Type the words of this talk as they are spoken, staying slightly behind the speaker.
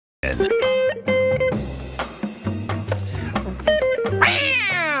Welcome,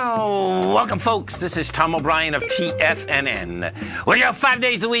 folks. This is Tom O'Brien of TFNN. We go 5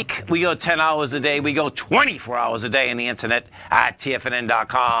 days a week. We go 10 hours a day. We go 24 hours a day on the internet at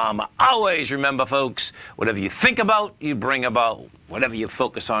TFNN.com. Always remember, folks, whatever you think about, you bring about. Whatever you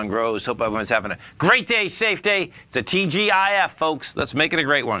focus on grows. Hope everyone's having a great day, safe day. It's a TGIF, folks. Let's make it a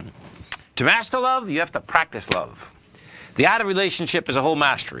great one. To master love, you have to practice love. The art of relationship is a whole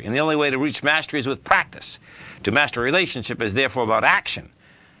mastery, and the only way to reach mastery is with practice. To master a relationship is therefore about action,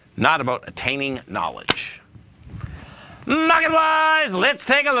 not about attaining knowledge. Market-wise, let's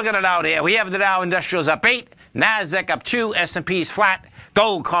take a look at it out here. We have the Dow Industrials up 8, NASDAQ up 2, S&P's flat,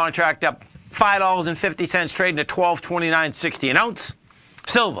 gold contract up $5.50, trading at $12.2960 an ounce.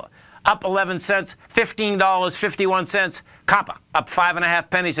 Silver up 11 cents, $15.51. Copper up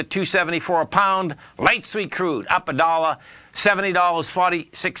 5.5 pennies at $2.74 a pound. Light sweet crude up $1,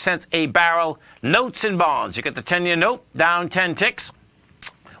 $70.46 a barrel. Notes and bonds. You get the 10-year note down 10 ticks,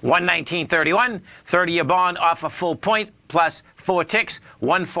 119.31. 30-year bond off a full point plus 4 ticks,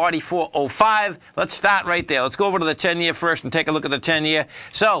 144.05. Let's start right there. Let's go over to the 10-year first and take a look at the 10-year.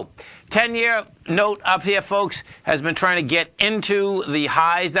 So, 10-year note up here, folks, has been trying to get into the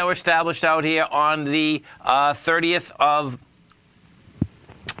highs that were established out here on the 30th of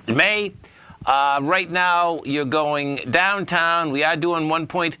May. Right now, you're going downtown. We are doing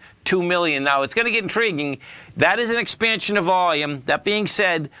 1.2 million. Now, it's going to get intriguing. That is an expansion of volume. That being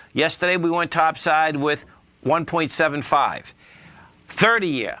said, yesterday we went topside with 1.75.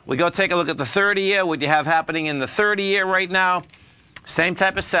 30-year. We go take a look at the 30-year, what you have happening in the 30-year right now. Same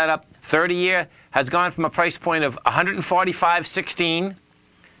type of setup. 30-year has gone from a price point of 145.16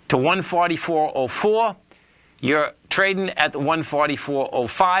 to 144.04. You're trading at the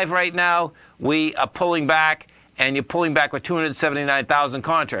 144.05 right now. We are pulling back, and you're pulling back with 279,000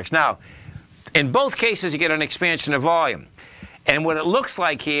 contracts. Now, in both cases, you get an expansion of volume. And what it looks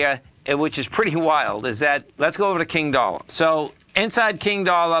like here, which is pretty wild, is that, let's go over to King Dollar. So inside King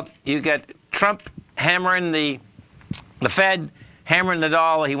Dollar, you get Trump hammering the Fed, hammering the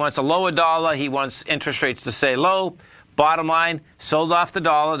dollar. He wants a lower dollar. He wants interest rates to stay low. Bottom line, sold off the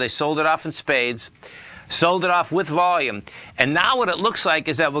dollar. They sold it off in spades. Sold it off with volume. And now what it looks like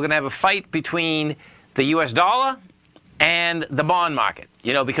is that we're going to have a fight between the U.S. dollar and the bond market.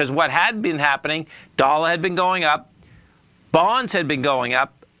 You know, because what had been happening, dollar had been going up, bonds had been going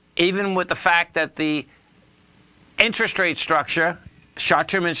up, even with the fact that the interest rate structure,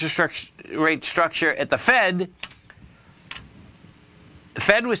 short-term interest rate structure at the Fed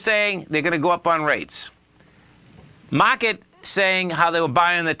was saying they're going to go up on rates. Market saying how they were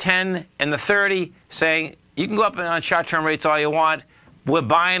buying the 10 and the 30, saying you can go up on short-term rates all you want. We're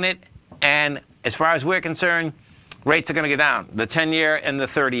buying it, and as far as we're concerned, rates are going to go down. The 10-year and the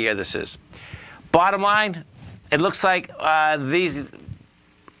 30-year, this is. Bottom line, it looks like these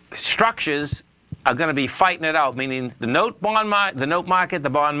structures are going to be fighting it out, meaning the note market,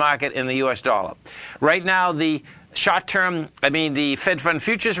 the bond market, and the U.S. dollar. Right now, the the Fed Fund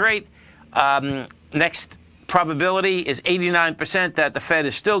futures rate, next probability is 89% that the Fed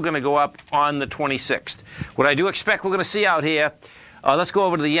is still going to go up on the 26th. What I do expect we're going to see out here, let's go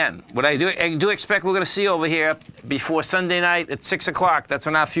over to the yen. What I do expect we're going to see over here before Sunday night at 6 o'clock, that's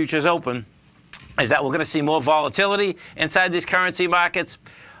when our futures open, is that we're going to see more volatility inside these currency markets.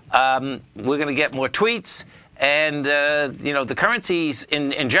 We're going to get more tweets, and you know, the currencies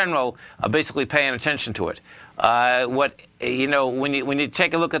in general are basically paying attention to it. When you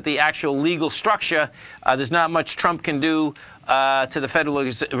take a look at the actual legal structure, there's not much Trump can do to the Federal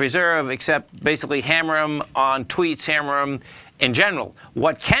Reserve except basically hammer him on tweets, hammer him in general.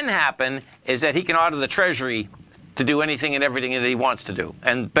 What can happen is that he can order the Treasury to do anything and everything that he wants to do.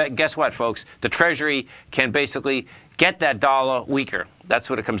 And guess what, folks? The Treasury can basically get that dollar weaker. That's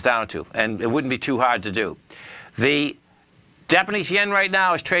what it comes down to. And it wouldn't be too hard to do. The Japanese yen right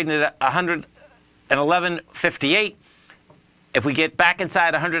now is trading at 111.58. If we get back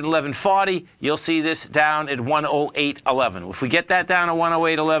inside 111.40, you'll see this down at 108.11. If we get that down to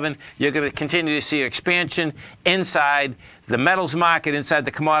 108.11, you're going to continue to see expansion inside the metals market, inside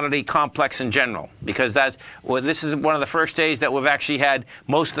the commodity complex in general, because this is one of the first days that we've actually had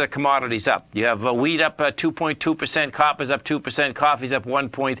most of the commodities up. You have wheat up 2.2%, copper's up 2%, coffee's up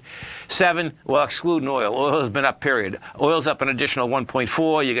 1.7%, well, excluding oil. Oil has been up, period. Oil's up an additional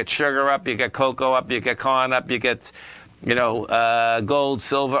 1.4%. You get sugar up, you get cocoa up, you get corn up, you get gold,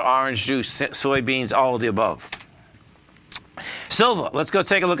 silver, orange juice, soybeans, all of the above. Silver. Let's go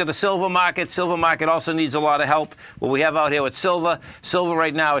take a look at the silver market. Silver market also needs a lot of help. What we have out here with silver, silver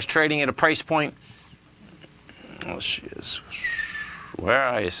right now is trading at a price point. Oh, she is. Where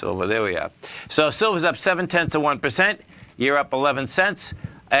are you, silver? There we are. So silver's up 0.7%. You're up 11 cents.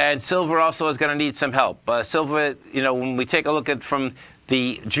 And silver also is going to need some help. Silver, you know, when we take a look at from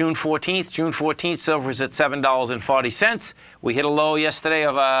the June 14th, silver is at $7.40. We hit a low yesterday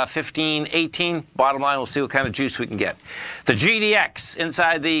of 15.18. Bottom line, we'll see what kind of juice we can get. The GDX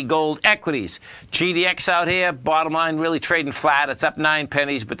inside the gold equities. GDX out here, bottom line, really trading flat. It's up 9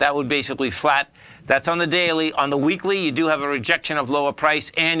 pennies, but that would basically flat. That's on the daily. On the weekly, you do have a rejection of lower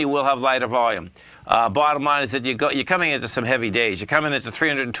price, and you will have lighter volume. Bottom line is that you're coming into some heavy days. You're coming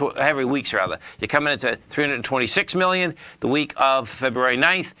into heavy weeks, rather. You're coming into 326 million the week of February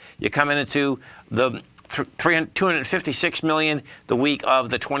 9th. You're coming into the 256 million the week of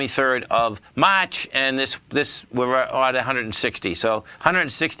the 23rd of March, and this we're at 160. So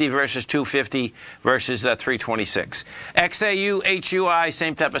 160 versus 250 versus 326. XAU, HUI,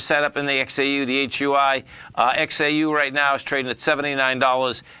 same type of setup in the XAU, the HUI. XAU right now is trading at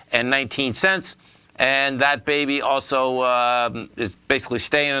 $79.19. And that baby also is basically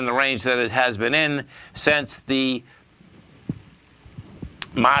staying in the range that it has been in since the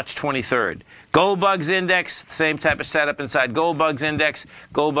March 23rd. Goldbugs index, same type of setup inside Goldbugs index.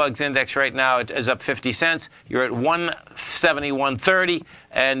 Goldbugs index right now is up 50 cents. You're at 171.30,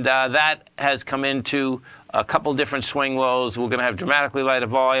 and that has come into a couple different swing lows. We're going to have dramatically lighter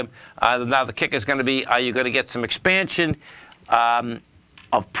volume. Now the kick is going to be, are you going to get some expansion of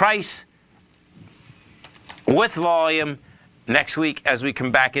price with volume next week as we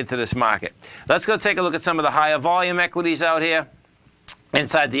come back into this market? Let's go take a look at some of the higher volume equities out here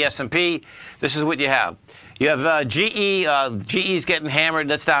inside the S&P. This is what you have. You have GE. GE's getting hammered.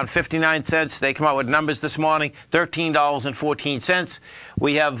 That's down 59 cents. They come out with numbers this morning, $13.14.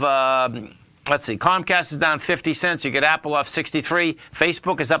 We have, let's see, Comcast is down 50 cents. You get Apple off 63.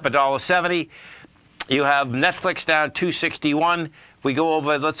 Facebook is up $1.70. You have Netflix down 261. We go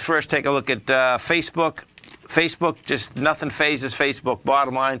over, let's first take a look at Facebook. Facebook, just nothing phases Facebook.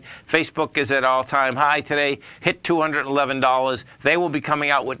 Bottom line, Facebook is at all-time high today, hit $211. They will be coming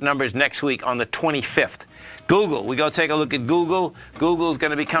out with numbers next week on the 25th. Google, we go take a look at Google. Google's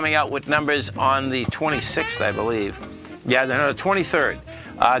going to be coming out with numbers on the 26th, I believe. Yeah, no, the 23rd.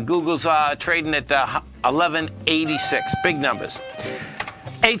 Google's trading at 11.86, big numbers.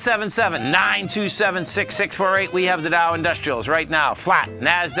 877-927-6648. We have the Dow Industrials right now, flat.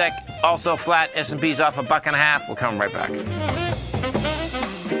 NASDAQ also flat. S&P's off $1.50. We'll come right back.